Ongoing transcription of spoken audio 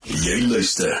Jy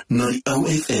luister na die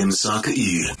OFM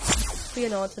Sakeuur.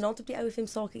 Vanaand op die OFM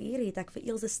Sakeuur het ek vir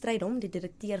Ilze Strydom, die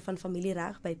direkteur van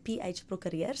familiereg by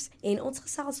PH-prokureurs, en ons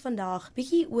gesels vandag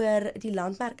bietjie oor die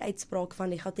landmerkuitspraak van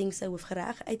die Gautengse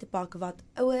hooggereg uit te pak wat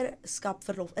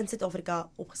ouerskapverlof in Suid-Afrika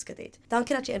opgeskit het.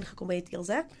 Dankie dat jy ingekom het,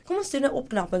 Ilze. Kom ons doen 'n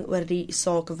opknapping oor die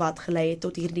saak wat gelei het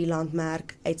tot hierdie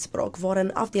landmerkuitspraak,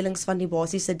 waarin afdelings van die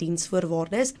basiese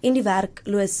diensvoorwaardes en die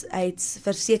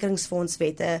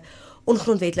werkloosheidsversekeringsfondswette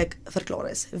ongrondwetlik verklaar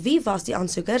is. Wie was die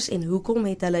aansoekers en hoekom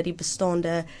het hulle die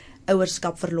bestaande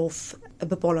ouerskapverlof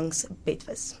bepalings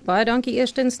betwis? Baie dankie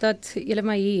eerstens dat julle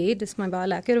my hier het. Dit is my baie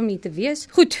lekker om hier te wees.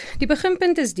 Goed, die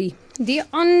beginpunt is die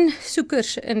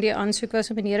aansoekers in die aansoek was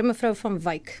 'n meneer en mevrou van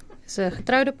Wyk. Is 'n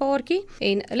getroude paartjie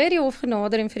en hulle het die hof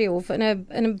genader en vir die hof in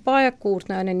 'n baie kort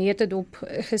in 'n neutedop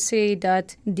gesê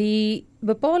dat die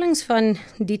bepalings van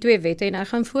die twee wette, en ek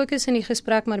gaan fokus in die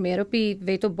gesprek maar meer op die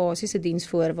wet op basiese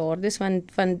diensvoorwaardes, want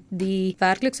die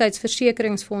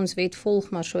werkloosheidsversekeringsfondswet volg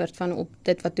maar soort van op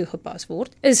dit wat toegepas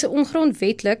word, is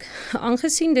ongrondwetlik,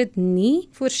 aangesien dit nie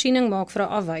voorsiening maak vir 'n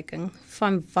afwyking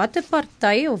van watter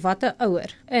party of watter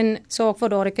ouer in saak waar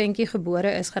daar 'n kindjie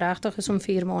gebore is, geregtig is om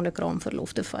 4 maande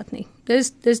kraamverlof te vat nie.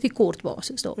 Dis die kort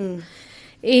basis daar.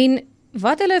 En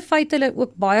wat hulle feitelik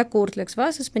ook baie kortliks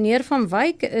was, is meneer van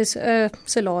Wyk is 'n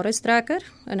salaristrekker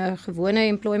in 'n gewone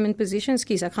employment position.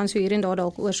 Skus, ek gaan so hier en daar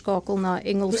dalk oorskakel na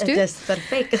Engels toe. Dit is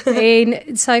perfek.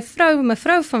 En sy vrou,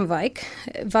 mevrou van Wyk,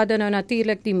 wat dan nou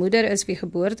natuurlik die moeder is wie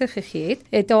geboorte gegee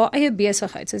het haar eie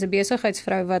besigheid. Sy is 'n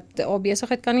besigheidsvrou wat haar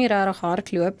besigheid kan nie regtig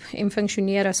hardloop en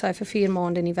funksioneer as sy vir 4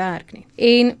 maande nie werk nie.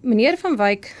 En meneer van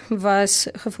Wyk was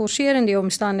geforseer in die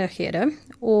omstandighede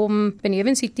om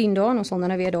benewens die 10 dae, en ons sal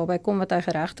nou weer daarby kom wat hy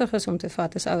geregtig is om te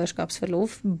vat as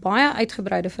ouerskapsverlof, baie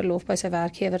uitgebreide verlof by sy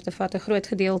werkgewer te vat, 'n groot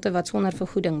gedeelte wat sonder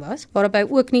vergoeding was, waarop hy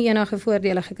ook nie enige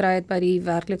voordele gekry het by die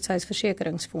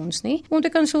werkloosheidsversekeringsfonds nie, om te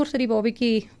kan sorg dat die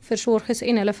babatjie versorg is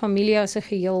en hulle familie as 'n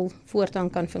geheel voortaan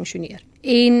kan funksioneer.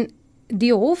 En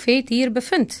die hof het hier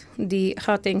bevind, die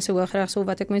Gautengse hooggeregshof,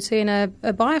 wat ek moet sê 'n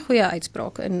baie goeie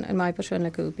uitspraak in my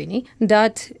persoonlike opinie,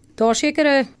 dat daar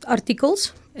sekere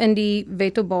artikels in die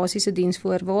wet op basiese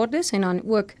diensvoorwaardes en dan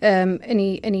ook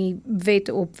in die wet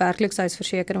op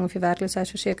werkloosheidsversekering of die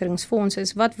werkloosheidsversekeringsfonds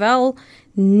is, wat wel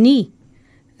nie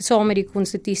saam met die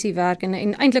konstitusie werk en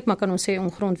eintlik maar kan ons sê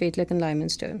ongrondwetlik in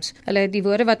layman's terms. Hulle, die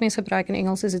woorde wat mense gebruik in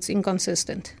Engels is it's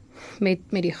inconsistent met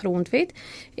die grondwet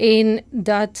en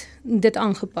dat dit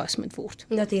aangepas moet word.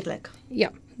 Natuurlik.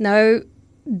 Ja, nou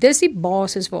dis die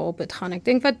basis waarop dit gaan. Ek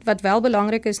dink wat wel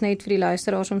belangrik is net vir die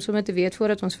luisteraars om sommer te weet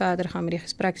voordat ons verder gaan met die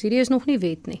gesprek. Hierdie is nog nie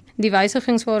wet nie. Die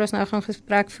wysigings waar ons nou gaan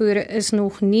gesprek voer is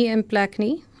nog nie in plek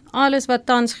nie. Alles wat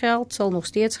tans geld, sal nog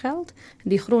steeds geld.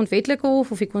 Die grondwetlike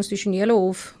hof of die konstitusionele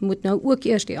hof moet nou ook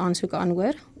eers die aansoek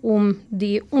aanhoor om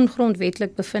die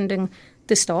ongrondwetlik bevinding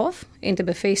te staaf en te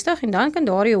bevestig en dan kan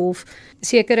daardie hof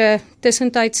sekere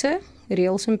tussentydse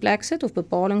reëls in plek sit of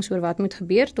bepalings oor wat moet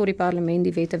gebeur tot die parlement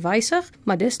die wette wysig,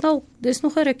 maar dis nog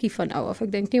 'n rukkie van ou af.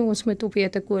 Ek dink nie ons moet op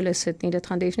hete kole sit nie. Dit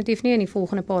gaan definitief nie in die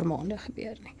volgende paar maande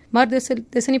gebeur nie. Maar dis in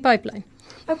die pipeline.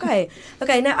 Okay,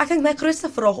 nou ek dink my grootste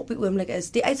vraag op die oomblik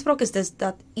is, die uitspraak is dus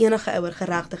dat enige ouer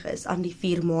geregtig is aan die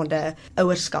 4 maande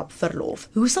ouerskapverlof.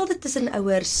 Hoe sal dit tussen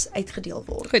ouers uitgedeel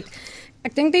word? Goed.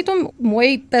 Ek dink net om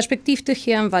mooi perspektief te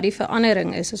gee aan wat die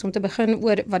verandering is om te begin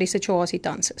oor wat die situasie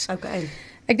tans is. Okay.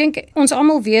 Ek dink ons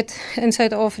almal weet in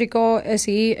Suid-Afrika is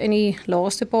hier in die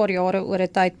laaste paar jare oor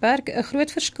 'n tydperk 'n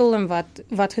groot verskil in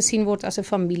wat gesien word as 'n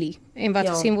familie en wat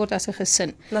gesien word as 'n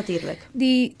gesin. Natuurlik.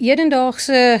 Die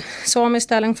hedendaagse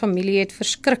samestelling familie het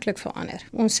verskriklik verander.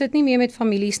 Ons sit nie meer met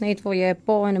families net waar jy 'n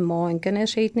pa en 'n ma en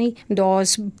kinders het nie.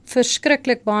 Daar's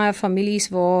verskriklik baie families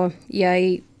waar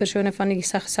jy persone van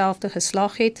dieselfde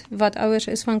geslag het wat ouers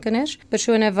is van kinders,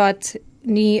 persone wat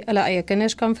nie hulle eie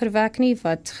kinders kan verwek nie,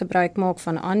 wat gebruik maak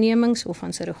van aannemings of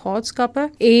van surrogaatskappe.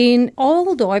 En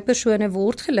al daai persone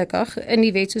word gelukkig in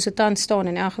die wet soos dit tans staan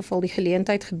in elk geval die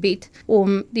geleentheid gebied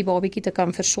om die babatjie te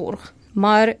kan versorg.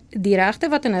 Maar die regte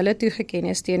wat aan hulle toegeken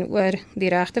is teenoor die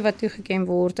regte wat toegeken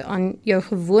word aan jou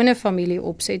gewone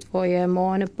familieopset waar jy 'n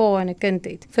ma en 'n pa en 'n kind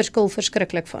het, verskil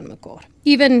verskriklik van mekaar.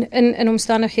 Ewen in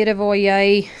omstandighede waar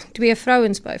jy 2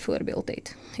 vrouens byvoorbeeld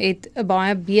het 'n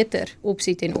baie beter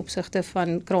opsie ten opsigte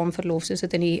van kraamverlof soos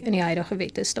dit in die huidige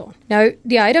wette staan. Nou,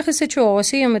 die huidige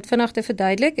situasie, om dit vinnig te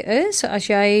verduidelik, is as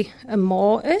jy 'n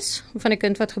ma is van 'n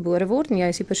kind wat gebore word en jy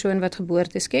is die persoon wat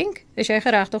geboorte skenk, is jy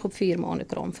geregtig op 4 maande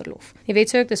kraamverlof. Jy weet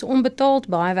so, dis onbetaald,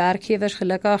 baie werkgewers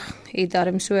gelukkig het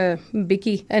daarom so 'n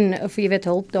bietjie of jy weet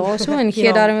hulp daarso en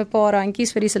gee daarom 'n paar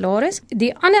randjies vir die salaris.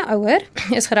 Die ander ouer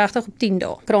is geregtig op 10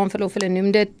 dae kraamverlof. Hulle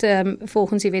noem dit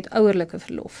volgens die wet ouerlike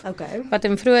verlof. Okay. Wat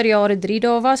in vroeër jare 3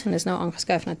 dae was en is nou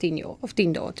aangeskuif na 10 jaar of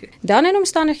 10 dae toe. Dan in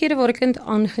omstandighede waar 'n kind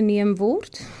aangeneem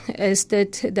word, is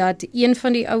dit dat een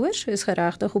van die ouers is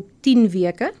geregtig op 10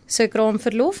 weke se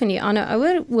kraamverlof en die ander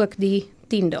ouer ook die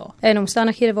 10 dae. In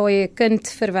omstandighede waar jy 'n kind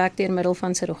verwek deur middel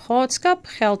van surrogaatskap,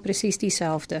 geld presies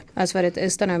dieselfde as wat dit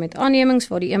is dan nou met aannemings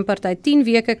waar die een party 10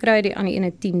 weke kry, die ander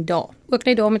ene 10 dae. Ook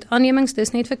net daar met aannemings,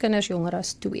 dis net vir kinders jonger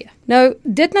as 2. Nou,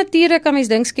 dit natuurlik kan mens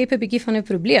dink skep 'n bietjie van 'n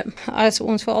probleem as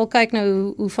ons veral kyk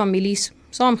nou hoe families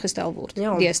saamgestel word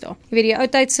deesdae. Jy weet die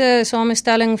oudtydse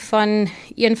samestelling van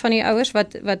een van die ouers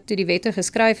wat toe die wette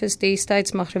geskryf is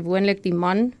destyds mag gewoonlik die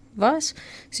man was,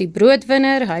 is die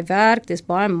broodwinner, hy werk, dis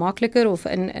baie makliker of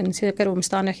in sekere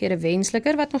omstandighede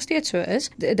wensliker, wat nog steeds so is,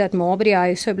 dat ma by die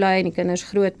huis sou bly en die kinders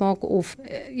grootmaak of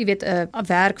jy weet 'n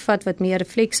werk vat wat meer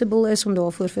fleksibel is om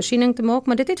daarvoor voorsiening te maak,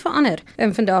 maar dit het verander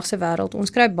in vandag se wêreld.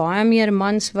 Ons kry baie meer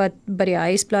mans wat by die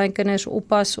huis bly en kinders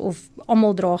oppas of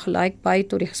almal dra gelyk by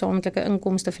tot die gesamentlike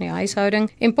inkomste van die huishouding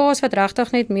en paas wat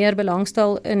regtig net meer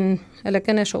belangstel in hulle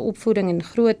kinders se opvoeding en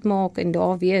grootmaak en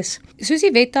daar wees. Soos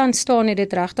die wet tans staan het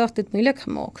dit regtig dit moeilik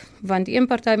gemaak, want een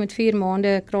party met 4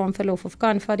 maande kraamverlof of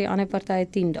kan vat die ander party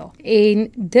 10 dae.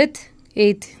 En dit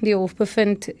het die hof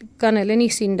bevind, kan hulle nie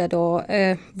sien dat daar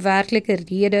 'n werklike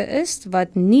rede is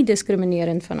wat nie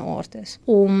diskriminerend van aard is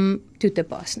om toe te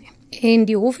pas nie. En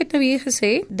die hof het nou hier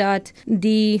gesê dat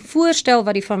die voorstel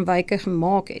wat die Van Wyke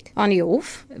gemaak het aan die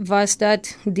hof was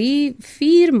dat die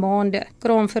 4 maande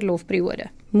kraamverlofperiode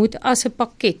moet as 'n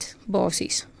pakket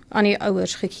basies aan die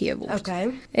ouers gegee word. Okay.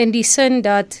 In die sin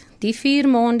dat die 4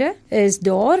 maande is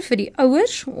daar vir die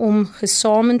ouers om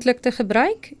gesamentlik te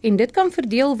gebruik en dit kan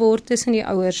verdeel word tussen die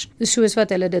ouers soos wat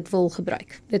hulle dit wil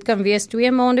gebruik. Dit kan wees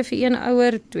 2 maande vir een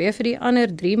ouer, 2 vir die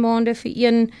ander, 3 maande vir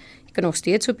een. Jy kan nog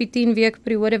steeds op die 10 week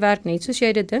periode werk, net soos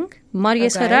jy dit dink, maar jy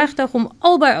is geregtig om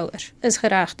albei ouers is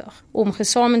geregtig om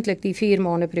gesamentlik die 4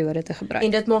 maande periode te gebruik.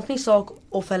 En dit maak nie saak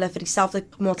of hulle vir dieselfde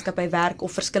maatskappy werk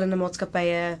of verskillende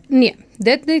maatskappye. Nee,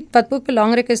 dit nie, wat ook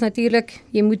belangrik is natuurlik,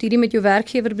 jy moet hierdie met jou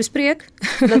werkgewer bespreek.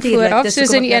 Natuurlik, vooraf, dis soos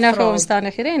hoekom in ek enige vra.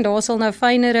 omstandighede en daar sal nou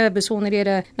fynere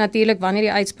besonderhede natuurlik wanneer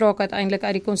die uitspraak uiteindelik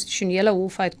uit die konstitusionele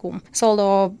hof uitkom, sal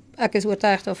daar, ek is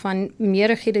oortuig daarvan, meer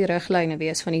rigide riglyne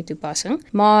wees van die toepassing,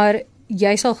 maar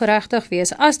jy sal geregtig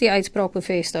wees as die uitspraak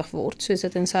bevestig word, soos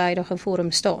dit in sy huidige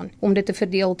vorm staan, om dit te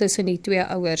verdeel tussen die 2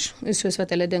 ouers, soos wat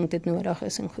hulle dink dit nodig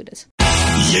is en goed is.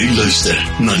 Jy luister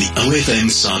na die OFM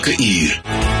Sakeuur.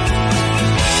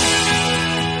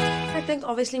 Ek dink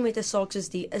obviously met 'n saak soos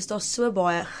die is daar so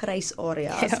baie grys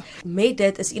areas. Ja. Met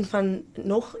dit is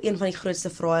nog een van die grootste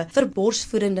vrae vir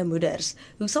borsvoedende moeders.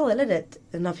 Hoe sal hulle dit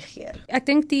navigeer? Ek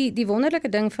dink die wonderlike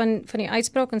ding van die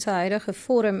uitspraak in sy huidige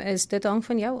vorm is dit hang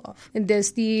van jou af.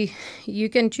 Dis you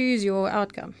can choose your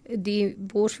outcome. Die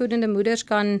borsvoedende moeders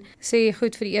kan sê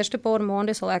goed vir die eerste paar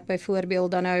maande sal ek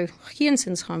byvoorbeeld dan nou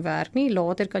geensins gaan werk nie.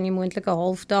 Later kan jy moontlik 'n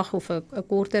halfdag of 'n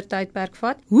korter tydperk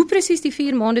vat. Hoe presies die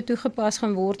 4 maande toegepas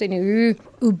gaan word en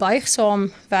hoe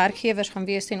buigsaam werkgewers gaan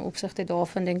wees ten opsigte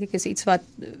daarvan, dink ek is iets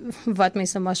wat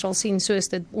mense maar sal sien soos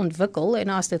dit ontwikkel en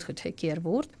as dit goedgekeur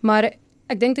word. Maar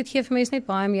ek dink dit gee vir mense net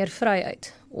baie meer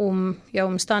vryheid om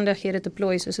jou omstandighede te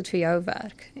plooi soos dit vir jou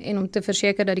werk en om te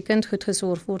verseker dat die kind goed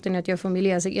gesorg word en dat jou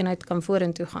familie as 'n eenheid kan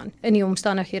vorentoe gaan. In die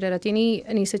omstandighede dat jy nie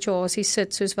in die situasie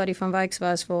sit soos wat die Van Wyks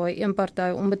was waar een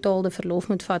party onbetaalde verlof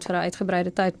moet vat vir 'n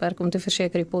uitgebreide tydperk om te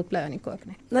verseker die pot bly aan die kook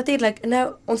nie. Natuurlik.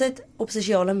 Nou, ons het op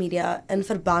sosiale media in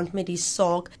verband met die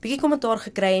saak bietjie kommentaar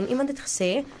gekry en iemand het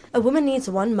gesê, "A woman needs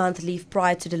 1 month leave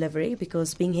prior to delivery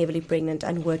because being heavily pregnant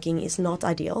and working is not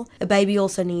ideal. A baby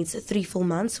also needs 3 full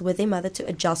months with their mother to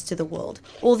adjust to the world.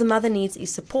 All the mother needs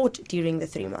is support during the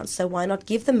 3 months. So why not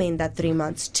give the men that 3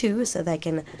 months too so they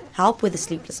can help with the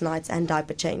sleepless nights and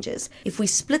diaper changes? If we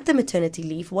split the maternity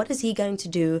leave, what is he going to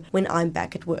do when I'm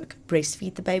back at work?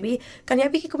 Breastfeed the baby?" Kan jy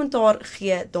 'n bietjie kommentaar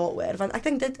gee daaroor? Want ek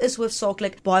dink dit is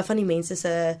hoofsaaklik baie van die mense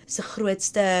se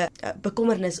grootste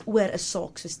bekommernis oor 'n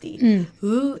saak soos die.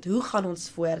 Hoe gaan ons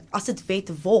voort as dit wet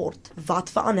word? Wat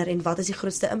verander en wat is die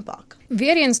grootste impak?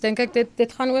 Weereens dink ek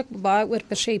dit gaan ook baie oor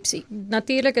persepsie.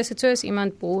 Natuurlik is dit so as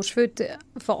iemand borsvoed,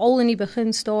 veral in die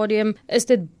beginstadium, is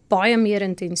dit baie meer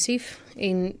intensief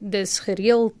en dis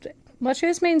gereeld. Maar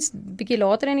soos mens bietjie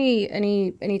later in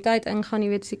die tyd ingaan, jy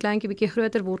weet, as die kleintjie bietjie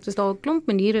groter word, is daar 'n klomp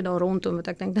maniere daar rondom wat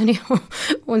ek dink dan nie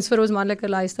ons vir ons manlike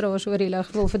luisteraars oor die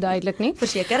lig wil verduidelik nie.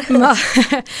 Verseker. Maar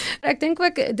ek dink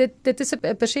ook dit is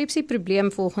 'n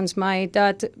persepsieprobleem volgens my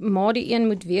dat ma die een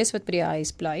moet wees wat by die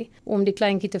huis bly om die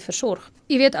kleintjie te versorg.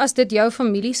 Jy weet, as dit jou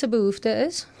familie se behoefte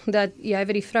is dat jy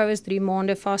vir die vrou is 3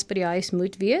 maande vas by die huis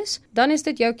moet wees, dan is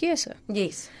dit jou keuse.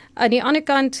 Yes. Aan die ander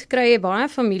kant kry jy baie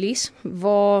families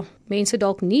waar mense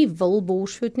dalk nie wil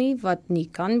borsvoed nie, wat nie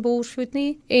kan borsvoed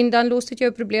nie, en dan los dit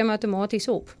jou probleem outomaties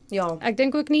op. Ja. Ek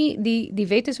dink ook nie, die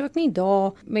wet is ook nie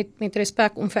daar met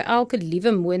respek om vir elke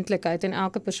liewe moontlikheid en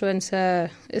elke persoon se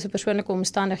persoonlike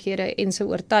omstandighede en sy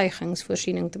oortuigings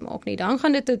voorsiening te maak nie. Dan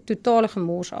gaan dit 'n totale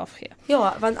gemors afgee.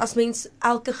 Ja, want as mens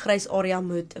elke grys area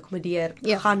moet akkommodeer,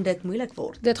 gaan dit moeilik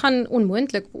word. Dit gaan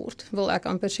onmoontlik word, wil ek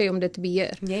amper sê, om dit te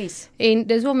beheer. Yes. En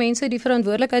dis waar mense die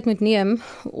verantwoordelikheid moet neem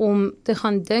om te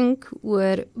gaan dink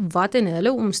oor wat in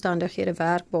hulle omstandighede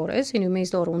werkbaar is en hoe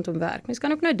mense daar rondom werk. Mens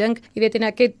kan ook nou dink, jy weet, en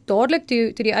ek het dadelik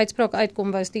toe die uitspraak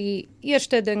uitkom, was die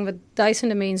eerste ding wat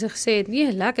duisende mense gesê het,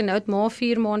 nee, lekker, nou het maar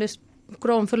 4 maande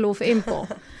kraamverlof en pa.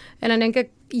 En dan dink ek,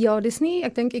 ja, dis nie,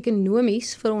 ek dink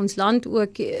ekonomies vir ons land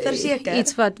ook Verseker.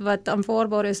 Iets wat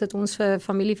aanvaarbaar is, dat ons vir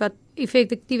familie wat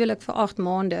effektiewelik vir 8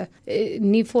 maande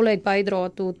nie voluit bydra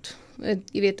tot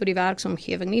jy weet, tot die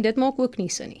werksomgewing nie, dit maak ook nie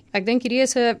sin nie. Ek dink hierdie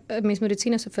is mens moet dit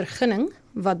sien as 'n vergunning,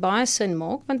 wat baie sin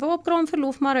maak, want waarop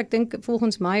kraamverlof maar, ek dink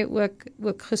volgens my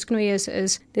ook gesknoei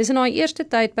is dis in daai eerste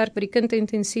tydperk wat die kind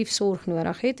intensief sorg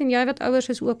nodig het, en jy wat ouers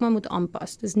is ook maar moet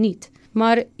aanpas, dis niet.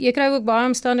 Maar jy kry ook baie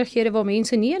omstandighede waar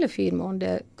mense nie hulle 4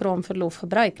 maande kraamverlof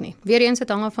gebruik nie. Weereens dit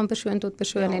hang af van persoon tot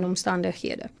persoon en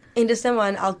omstandighede. En dis nou maar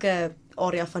in elke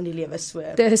area van die lewe so.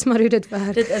 Dis maar hoe dit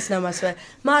werk. Dit is nou maar so.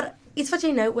 Maar iets wat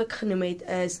jy nou ook genoem het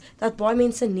is dat baie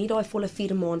mense nie daai volle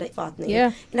 4 maande vat nie.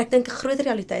 Ja. En ek dink 'n groot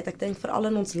realiteit, ek dink veral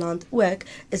in ons land ook,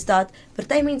 is dat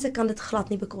party mense kan dit glad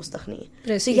nie bekostig nie.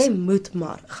 Presies. So jy moet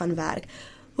maar gaan werk.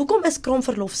 Hoekom is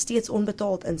kraamverlof steeds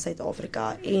onbetaald in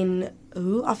Suid-Afrika en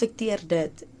hoe affekteer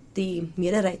dit die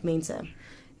meerderheid mense?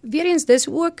 Weereens dis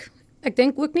ook, ek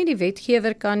dink ook nie die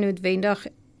wetgewer kan noodwendig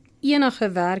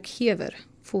enige werkgewer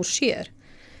forceer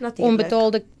om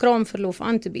betaalde kraamverlof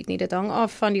aan te bied nie. Dit hang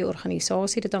af van die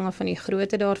organisasie, dit hang af van die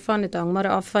grootte daarvan, dit hang maar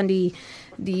af van die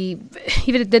jy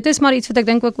weet, dit is maar iets wat ek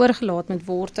dink ook oorgelaat moet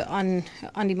word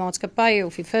aan die maatskappy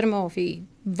of die firma of die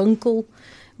winkel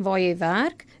waar jy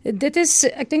werk.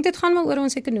 Ek dink dit gaan maar oor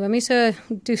ons ekonomiese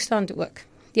toestand ook.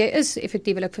 Jy is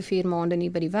effektiewelik vir 4 maande nie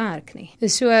by die werk nie.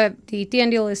 So die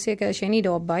teendeel is seker, as jy nie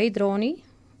daar bydra nie,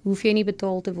 hoef jy nie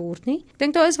betaal te word nie. Ek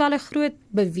dink daar is wel 'n groot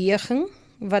beweging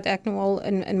wat ek nou al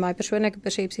in my persoonlike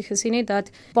persepsie gesien het, dat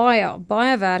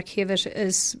baie werkgewers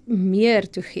is meer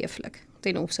toegeeflik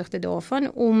ten opsigte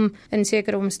daarvan om in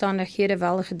sekere omstandighede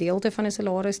wel 'n gedeelte van 'n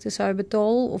salaris te sou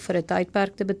betaal of vir 'n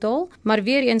tydperk te betaal. Maar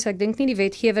weer eens, ek dink nie die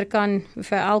wetgewer kan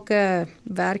vir elke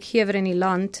werkgewer in die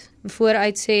land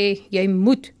vooruit sê, jy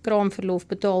moet kraamverlof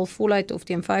betaal voluit of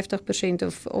teen 50%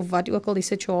 of wat ook al die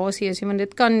situasie is. Want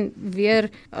dit kan weer,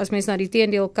 as mens na die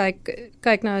teendeel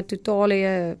kyk na 'n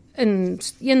totale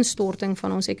ineenstorting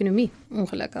van ons ekonomie,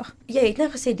 ongelukkig. Jy het nou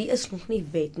gesê, die is nog nie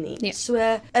wet nie. Nee. So,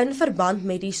 in verband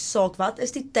met die saak, wat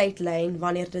is die tydlyn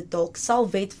wanneer dit dalk sal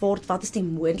wet word? Wat is die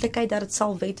moontlikheid dat dit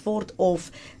sal wet word?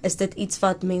 Of is dit iets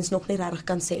wat mens nog nie regtig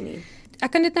kan sê nie?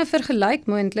 Ek kan dit nou vergelyk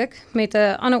moontlik met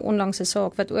 'n ander onlangse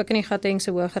saak wat ook in die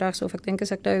Gautengse hooggeregshof, ek dink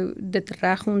as ek nou dit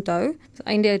reg onthou,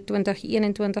 einde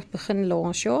 2021 begin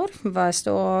laas jaar, was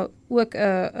daar ook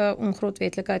 'n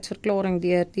ongrondwetlikheidsverklaring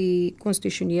deur die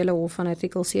konstitusionele hof van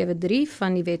artikel 7.3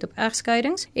 van die wet op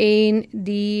egskeidings, en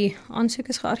die aansoek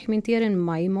is geargumenteer in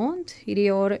Mei maand hierdie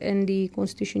jaar in die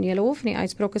konstitusionele hof, en die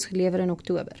uitspraak is gelewer in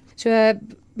Oktober. So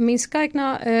mens kyk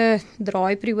na 'n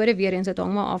draaiperiode, weer eens, dit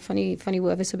hang maar af van die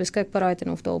howe se beskikbaarheid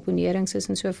en of daar opponerings is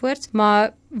en so voort,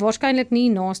 maar waarskynlik nie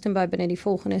naastenby binne die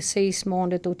volgende 6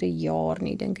 maande tot 'n jaar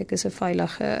nie, dink ek is 'n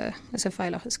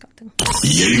veilige skatting.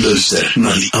 Jy luister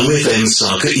na die OFM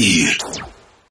Sakeuur.